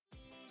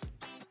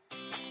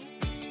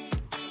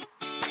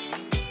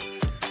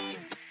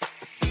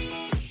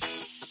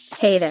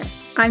Hey there,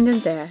 I'm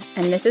Dunzea,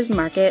 and this is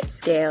Market,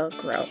 Scale,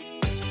 Grow,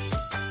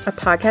 a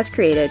podcast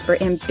created for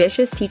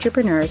ambitious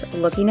teacherpreneurs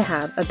looking to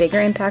have a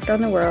bigger impact on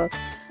the world,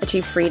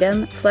 achieve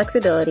freedom,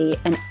 flexibility,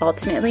 and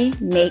ultimately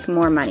make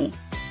more money.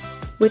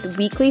 With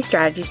weekly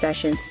strategy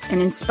sessions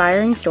and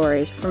inspiring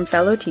stories from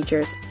fellow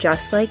teachers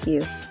just like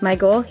you, my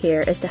goal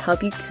here is to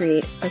help you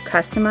create a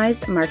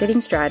customized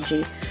marketing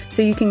strategy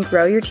so you can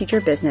grow your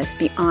teacher business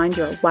beyond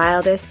your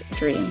wildest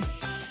dreams.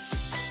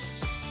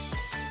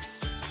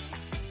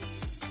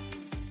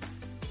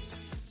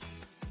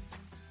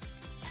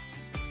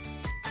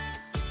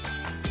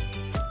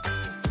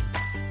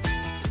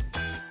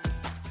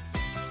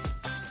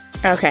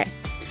 Okay,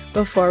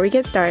 before we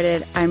get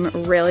started, I'm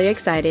really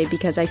excited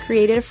because I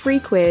created a free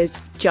quiz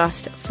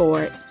just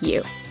for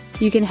you.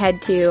 You can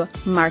head to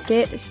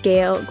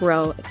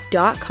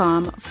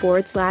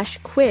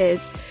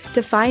marketscalegrow.com/quiz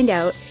to find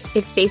out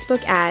if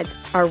Facebook ads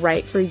are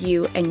right for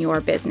you and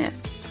your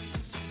business.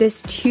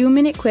 This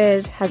 2-minute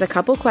quiz has a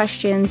couple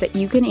questions that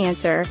you can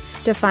answer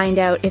to find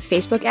out if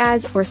Facebook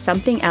ads or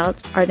something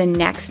else are the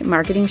next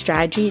marketing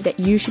strategy that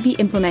you should be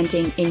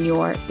implementing in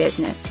your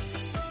business.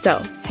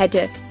 So head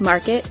to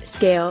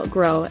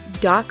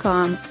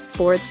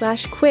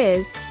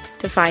marketscalegrow.com/quiz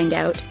to find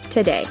out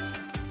today.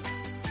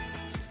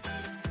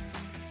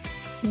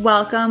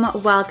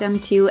 Welcome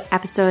to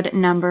episode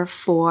number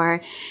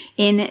 4.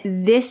 In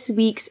this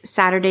week's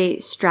Saturday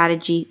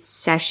strategy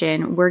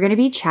session, we're going to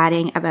be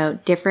chatting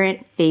about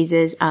different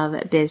phases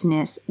of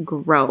business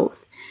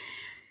growth.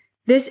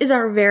 This is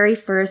our very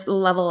first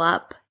level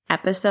up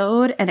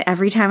episode, and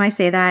every time I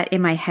say that,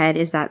 in my head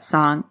is that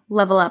song,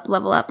 level up,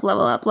 level up,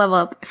 level up, level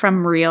up,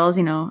 from Reels.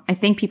 You know, I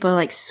think people are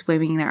like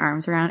swinging their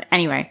arms around.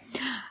 Anyway,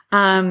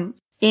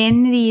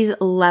 in these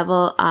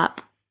level up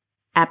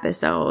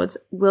episodes,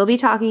 we'll be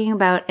talking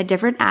about a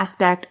different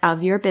aspect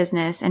of your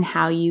business and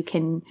how you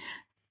can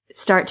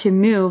start to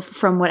move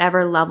from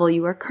whatever level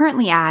you are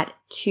currently at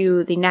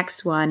to the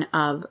next one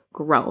of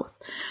growth.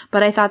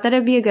 But I thought that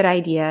it'd be a good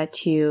idea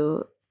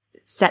to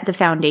set the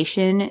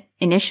foundation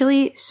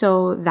initially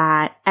so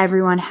that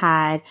everyone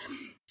had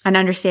an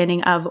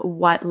understanding of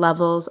what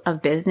levels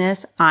of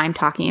business I'm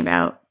talking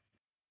about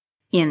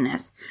in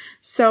this.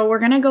 So we're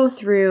going to go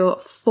through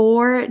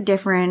 4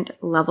 different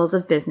levels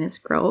of business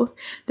growth.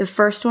 The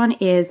first one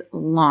is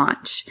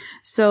launch.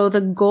 So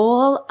the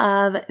goal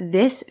of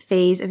this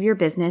phase of your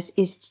business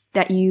is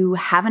that you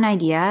have an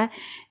idea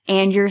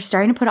and you're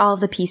starting to put all of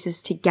the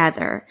pieces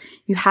together.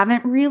 You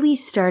haven't really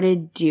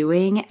started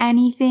doing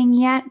anything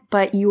yet,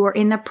 but you are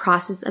in the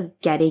process of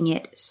getting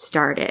it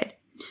started.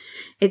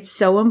 It's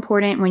so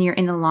important when you're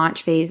in the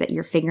launch phase that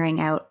you're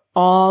figuring out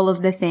all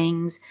of the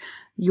things.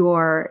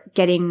 You're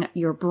getting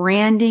your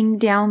branding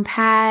down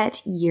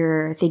pat.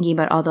 You're thinking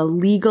about all the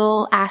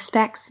legal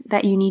aspects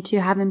that you need to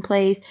have in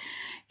place.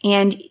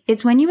 And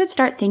it's when you would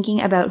start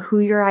thinking about who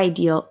your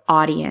ideal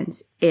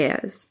audience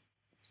is.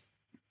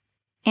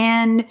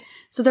 And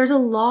so there's a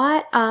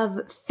lot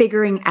of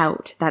figuring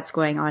out that's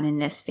going on in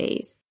this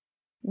phase,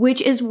 which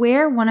is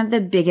where one of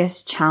the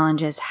biggest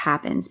challenges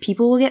happens.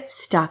 People will get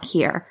stuck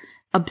here,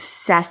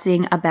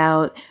 obsessing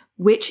about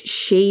which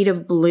shade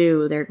of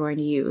blue they're going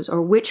to use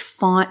or which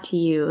font to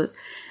use,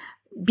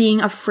 being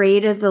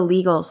afraid of the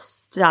legal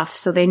stuff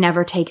so they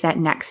never take that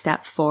next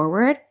step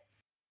forward.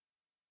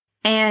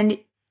 And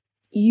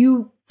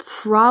you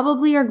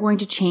probably are going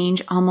to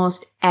change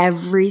almost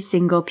every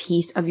single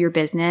piece of your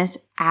business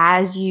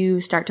as you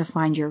start to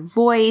find your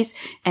voice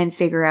and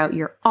figure out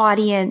your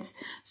audience.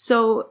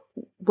 So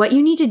what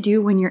you need to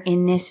do when you're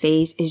in this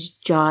phase is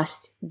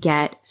just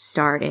get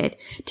started,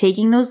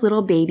 taking those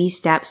little baby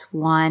steps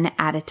one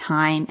at a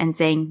time and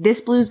saying,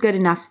 this blue is good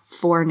enough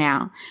for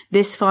now.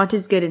 This font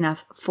is good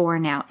enough for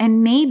now.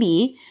 And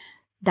maybe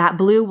that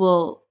blue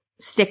will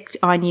stick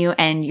on you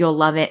and you'll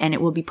love it and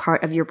it will be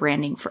part of your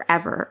branding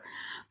forever.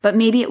 But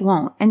maybe it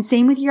won't. And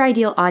same with your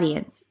ideal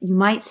audience. You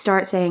might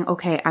start saying,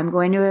 okay, I'm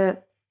going to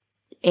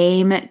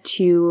aim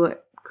to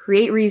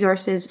create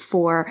resources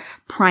for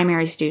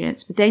primary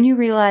students. But then you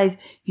realize,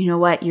 you know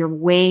what, you're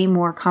way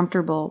more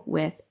comfortable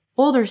with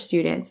older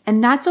students.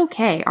 And that's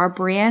okay. Our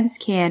brands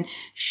can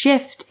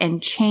shift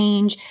and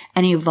change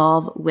and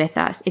evolve with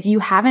us. If you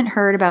haven't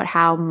heard about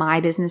how my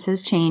business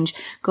has changed,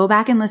 go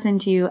back and listen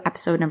to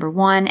episode number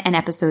 1 and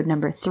episode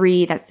number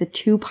 3. That's the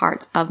 2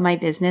 parts of my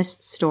business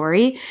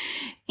story.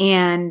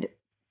 And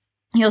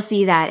you'll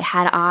see that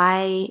had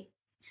I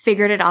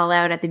figured it all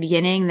out at the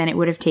beginning, then it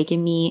would have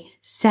taken me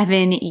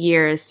 7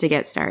 years to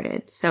get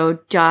started. So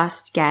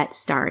just get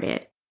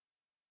started.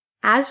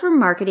 As for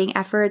marketing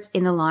efforts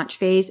in the launch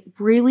phase,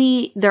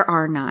 really there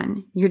are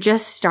none. You're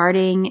just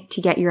starting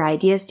to get your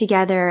ideas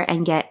together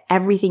and get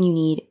everything you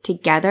need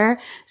together.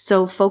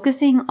 So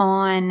focusing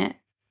on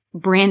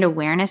brand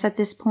awareness at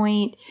this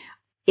point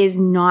is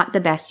not the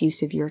best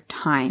use of your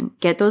time.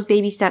 Get those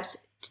baby steps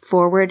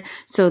forward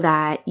so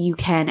that you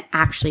can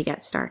actually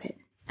get started.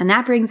 And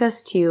that brings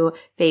us to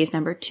phase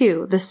number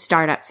 2, the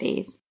startup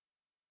phase.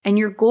 And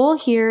your goal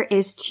here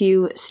is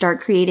to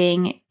start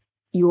creating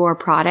your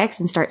products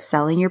and start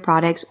selling your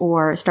products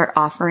or start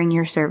offering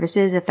your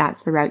services if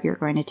that's the route you're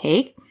going to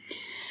take.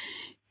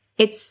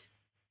 It's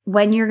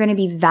when you're going to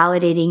be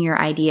validating your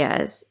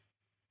ideas.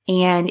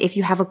 And if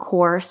you have a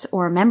course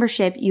or a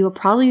membership, you will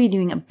probably be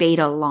doing a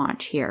beta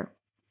launch here.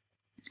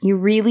 You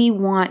really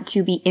want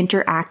to be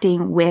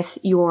interacting with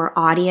your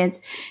audience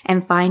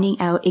and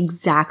finding out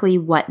exactly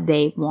what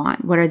they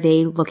want. What are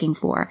they looking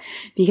for?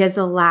 Because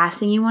the last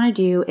thing you want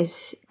to do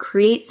is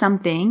create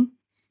something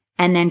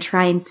and then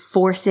try and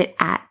force it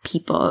at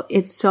people.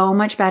 It's so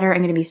much better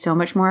and going to be so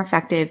much more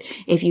effective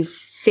if you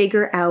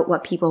figure out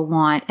what people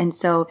want. And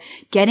so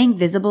getting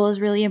visible is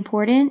really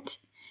important,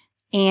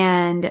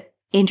 and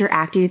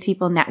interacting with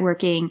people,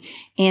 networking,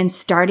 and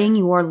starting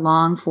your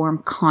long form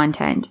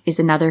content is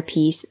another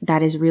piece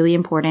that is really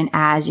important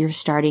as you're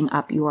starting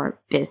up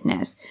your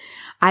business.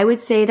 I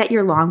would say that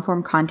your long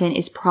form content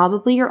is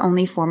probably your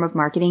only form of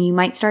marketing. You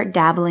might start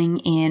dabbling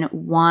in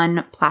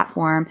one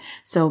platform.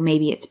 So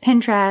maybe it's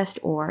Pinterest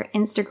or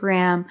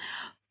Instagram,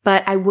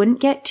 but I wouldn't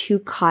get too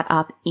caught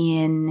up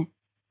in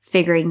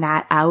figuring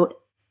that out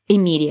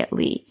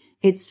immediately.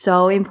 It's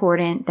so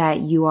important that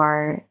you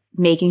are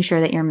making sure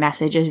that your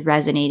message is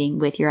resonating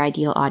with your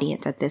ideal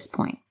audience at this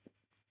point.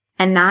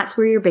 And that's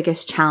where your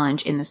biggest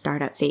challenge in the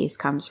startup phase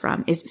comes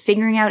from, is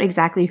figuring out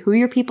exactly who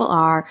your people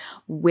are,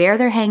 where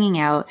they're hanging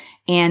out,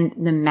 and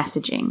the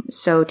messaging.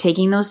 So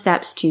taking those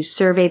steps to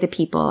survey the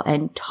people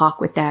and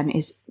talk with them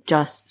is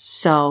just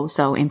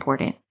so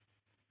important.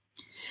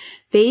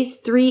 Phase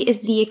 3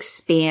 is the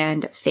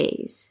expand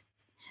phase.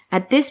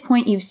 At this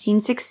point, you've seen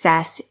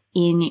success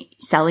in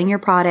selling your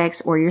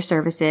products or your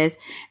services,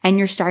 and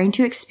you're starting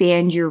to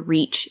expand your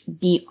reach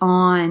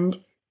beyond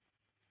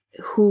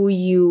who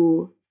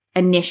you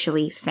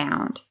initially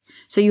found.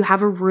 So you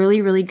have a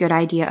really good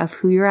idea of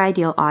who your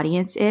ideal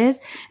audience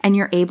is, and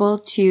you're able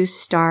to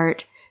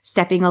start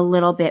stepping a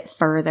little bit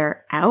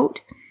further out.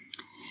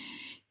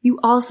 You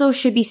also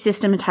should be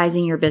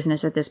systematizing your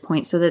business at this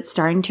point so that it's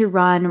starting to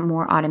run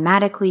more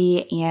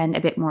automatically and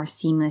a bit more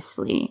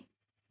seamlessly.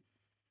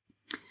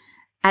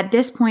 At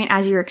this point,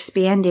 as you're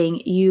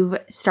expanding, you've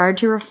started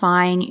to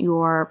refine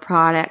your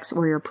products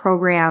or your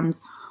programs,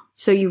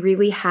 so you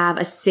really have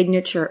a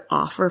signature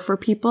offer for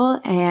people,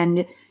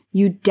 and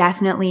you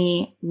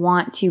definitely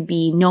want to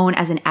be known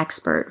as an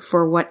expert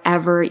for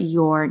whatever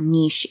your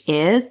niche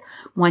is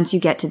once you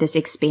get to this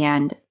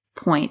expand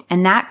point.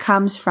 And that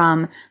comes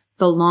from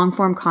the long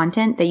form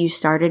content that you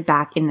started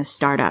back in the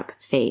startup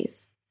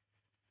phase.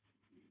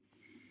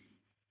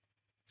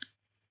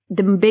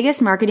 The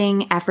biggest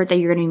marketing effort that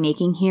you're going to be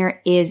making here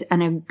is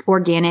an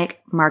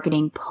organic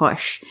marketing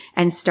push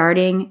and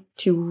starting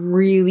to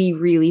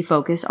really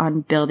focus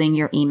on building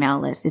your email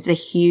list. It's a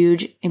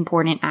huge,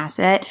 important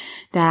asset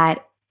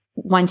that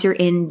once you're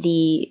in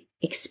the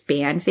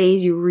expand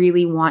phase, you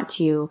really want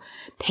to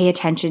pay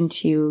attention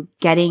to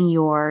getting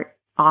your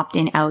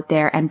opt-in out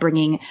there and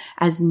bringing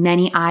as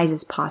many eyes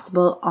as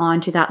possible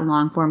onto that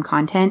long form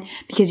content,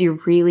 because you're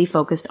really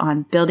focused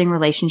on building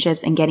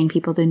relationships and getting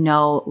people to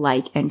know,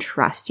 like, and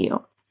trust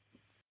you.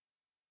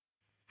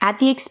 At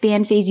the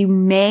expand phase, you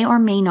may or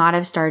may not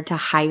have started to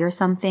hire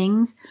some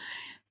things,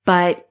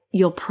 but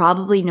you'll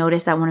probably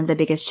notice that one of the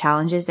biggest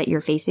challenges that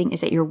you're facing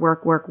is that you're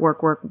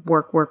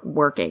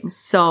working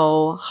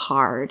so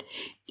hard.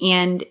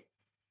 And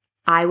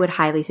I would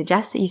highly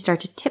suggest that you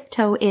start to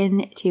tiptoe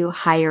into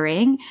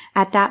hiring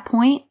at that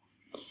point.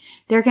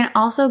 There can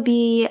also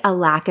be a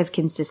lack of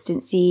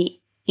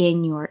consistency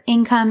in your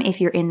income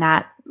if you're in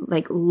that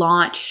like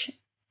launch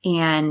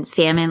and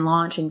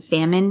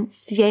famine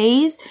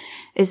phase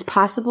is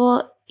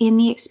possible in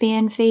the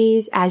expand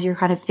phase as you're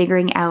kind of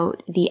figuring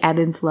out the ebb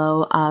and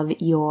flow of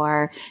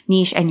your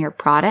niche and your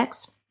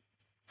products.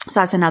 So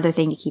that's another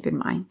thing to keep in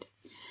mind.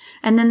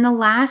 And then the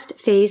last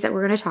phase that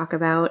we're going to talk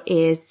about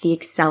is the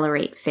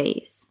accelerate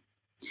phase.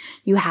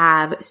 You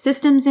have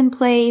systems in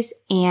place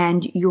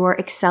and you're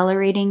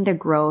accelerating the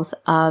growth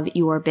of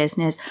your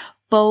business,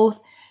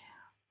 both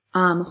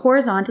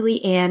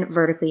horizontally and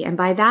vertically. And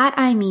by that,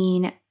 I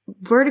mean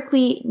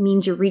vertically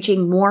means you're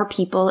reaching more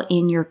people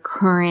in your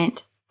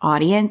current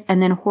audience.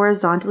 And then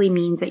horizontally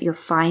means that you're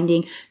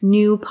finding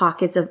new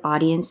pockets of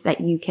audience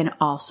that you can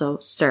also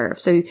serve.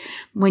 So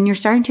when you're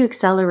starting to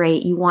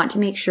accelerate, you want to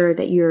make sure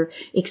that you're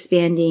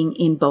expanding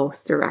in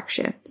both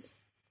directions.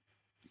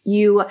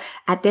 You,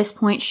 at this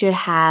point, should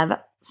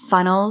have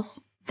funnels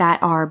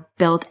that are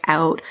built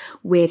out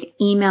with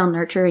email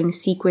nurturing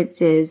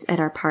sequences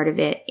that are part of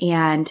it,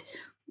 and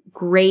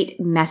great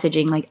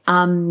messaging, like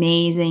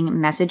amazing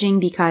messaging,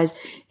 because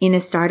in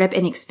the startup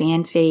and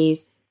expand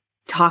phase,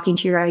 talking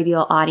to your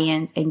ideal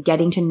audience and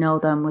getting to know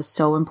them was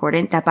so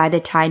important that by the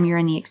time you're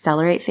in the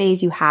accelerate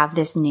phase, you have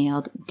this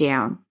nailed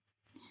down.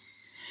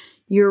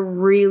 You're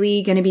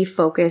really going to be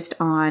focused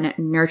on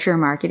nurture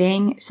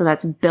marketing. So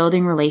that's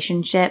building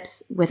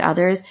relationships with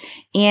others.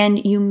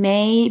 And you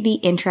may be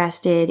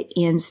interested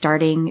in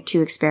starting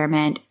to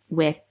experiment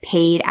with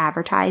paid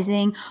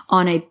advertising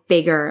on a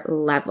bigger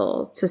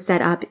level to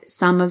set up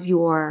some of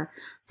your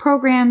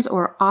programs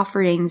or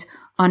offerings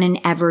on an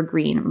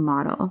evergreen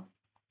model.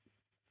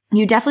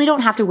 You definitely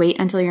don't have to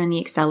wait until you're in the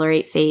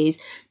accelerate phase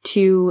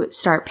to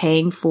start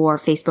paying for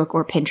Facebook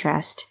or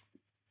Pinterest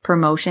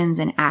promotions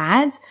and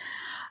ads,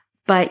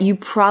 but you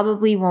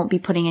probably won't be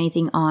putting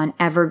anything on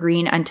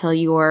evergreen until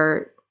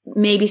you're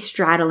maybe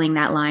straddling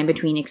that line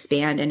between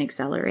expand and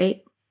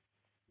accelerate.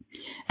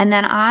 And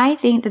then I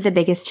think that the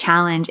biggest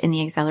challenge in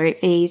the accelerate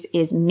phase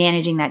is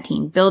managing that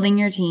team, building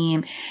your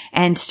team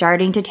and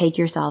starting to take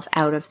yourself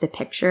out of the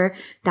picture.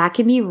 That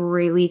can be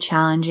really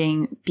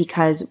challenging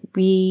because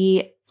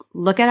we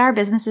look at our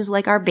businesses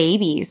like our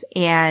babies,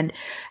 and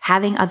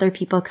having other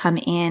people come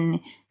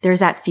in, there's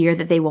that fear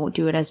that they won't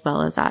do it as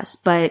well as us.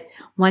 But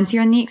once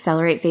you're in the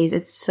accelerate phase,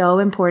 it's so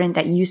important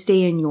that you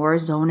stay in your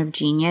zone of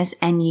genius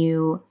and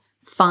you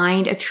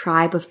find a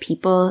tribe of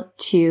people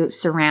to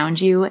surround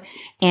you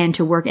and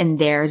to work in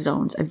their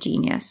zones of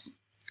genius.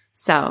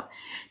 So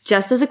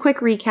just as a quick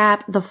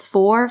recap, the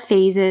 4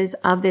 phases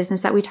of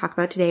business that we talked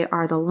about today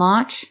are the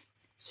launch,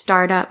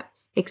 startup,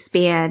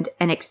 expand,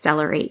 and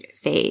accelerate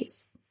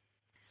phase.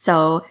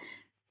 So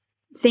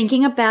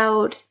thinking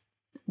about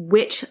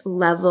which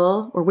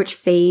level or which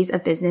phase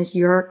of business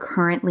you're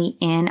currently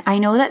in, I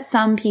know that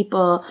some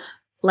people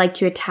like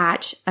to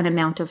attach an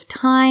amount of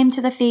time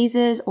to the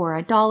phases or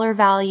a dollar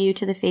value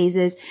to the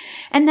phases.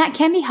 And that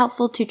can be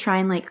helpful to try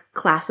and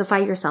classify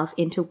yourself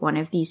into one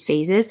of these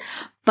phases.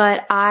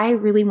 But I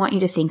really want you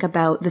to think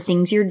about the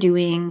things you're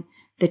doing,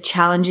 the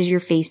challenges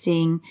you're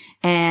facing,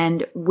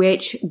 and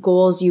which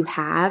goals you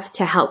have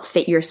to help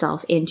fit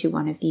yourself into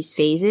one of these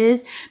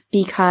phases,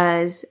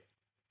 because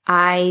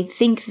I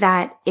think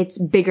that it's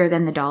bigger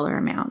than the dollar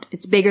amount.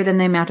 It's bigger than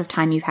the amount of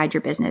time you've had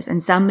your business.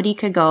 And somebody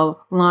could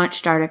go launch,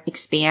 startup,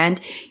 expand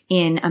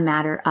in a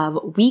matter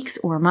of weeks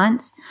or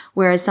months,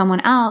 whereas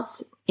someone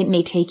else, it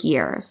may take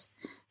years.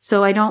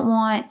 So I don't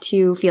want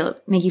to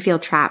make you feel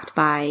trapped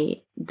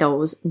by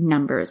those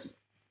numbers.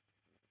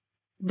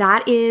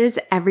 That is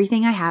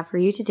everything I have for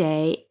you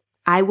today.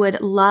 I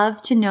would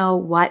love to know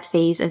what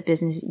phase of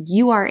business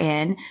you are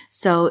in.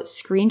 So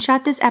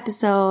screenshot this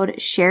episode,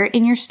 share it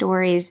in your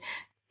stories,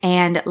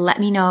 and let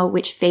me know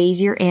which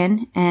phase you're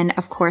in. And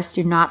of course,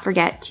 do not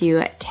forget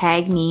to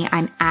tag me.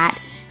 I'm at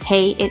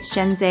Hey, it's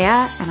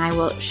Jenzea, and I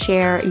will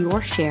share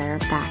your share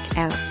back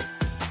out.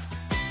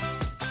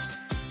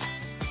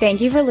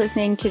 Thank you for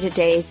listening to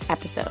today's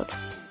episode.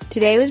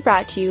 Today was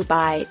brought to you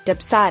by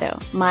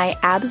Dubsado, my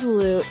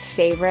absolute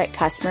favorite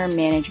customer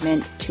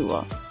management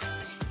tool.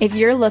 If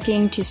you're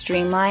looking to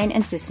streamline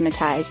and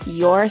systematize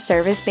your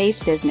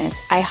service-based business,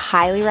 I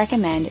highly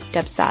recommend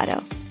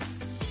Dubsado.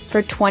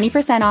 For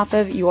 20% off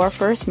of your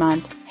first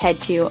month,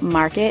 head to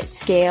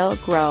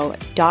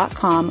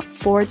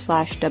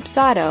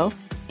marketscalegrow.com/Dubsado,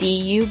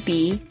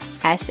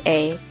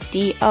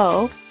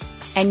 DUBSADO,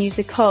 and use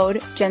the code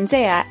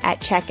Jenzea at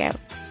checkout.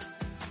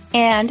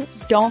 And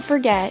don't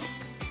forget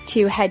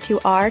to head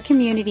to our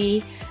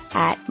community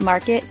at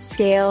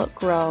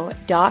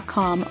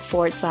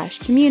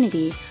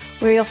marketscalegrow.com/community,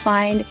 where you'll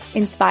find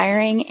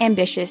inspiring,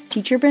 ambitious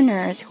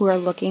teacherpreneurs who are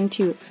looking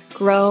to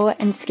grow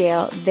and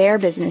scale their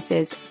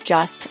businesses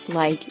just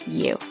like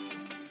you.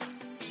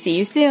 See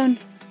you soon.